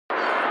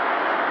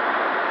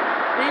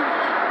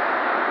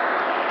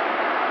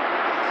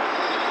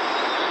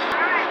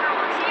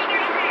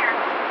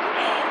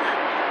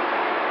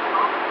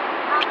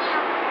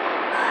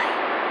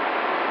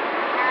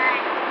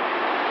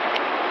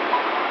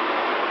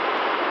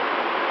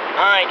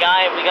Alright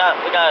guys, we got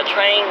a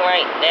train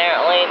right there,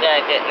 Lane,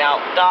 that is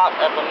now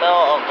stopped at the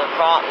middle of the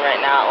crossing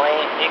right now,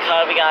 Lane,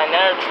 because we got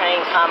another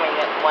train coming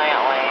this way at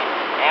Lane,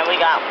 and we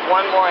got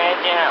one more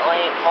engine at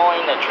Lane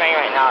pulling the train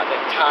right now at this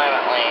time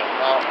at Lane.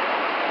 Well,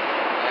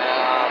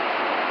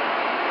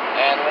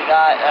 and we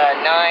got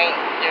 9036.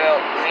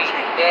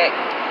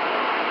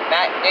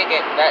 That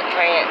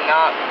train is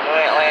not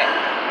moving at Lane.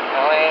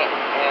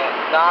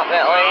 Stop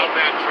it, Lane.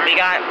 We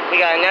got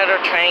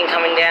another train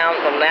coming down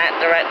from that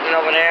direction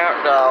over there,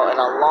 so it's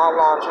a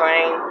long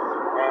train,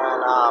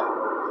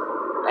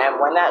 and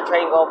when that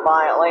train goes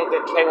by, Lane,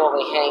 the train will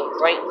be heading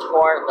straight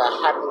toward the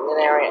Hudson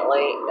area,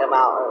 Lane,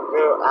 about a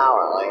good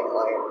hour, Lane.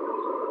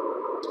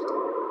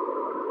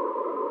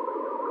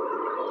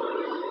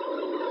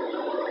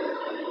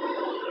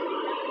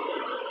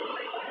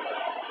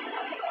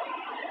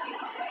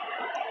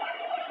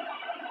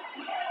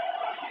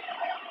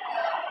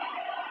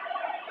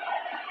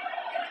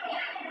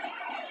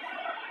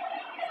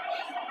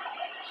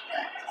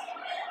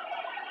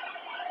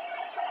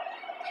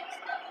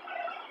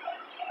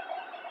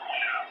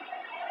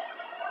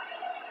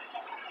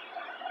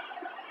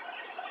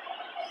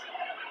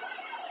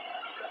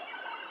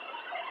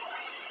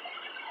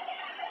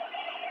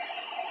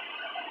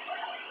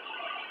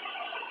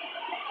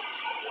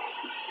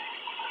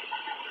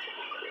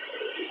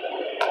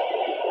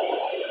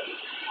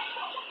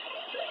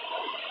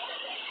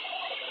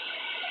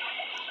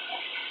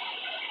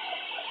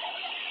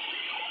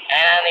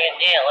 And as you can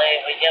see,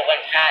 Lane, we just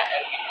went past, and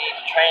you can see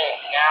the train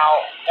is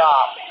now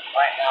stopped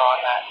right now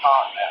on that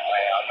continent,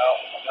 Lane. I know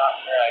I'm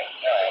not really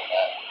sure,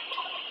 but.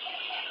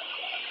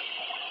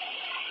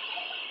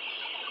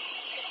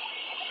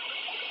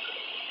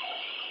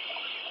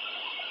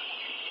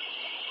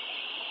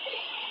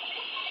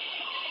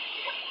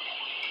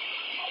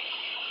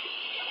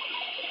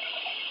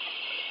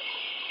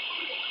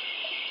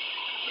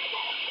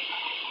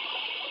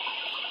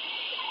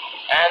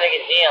 As you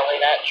can see,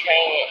 that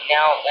train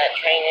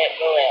is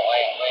moving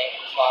lately,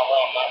 so I'm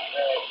not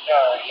really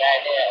sure. Yeah,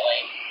 it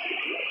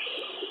is,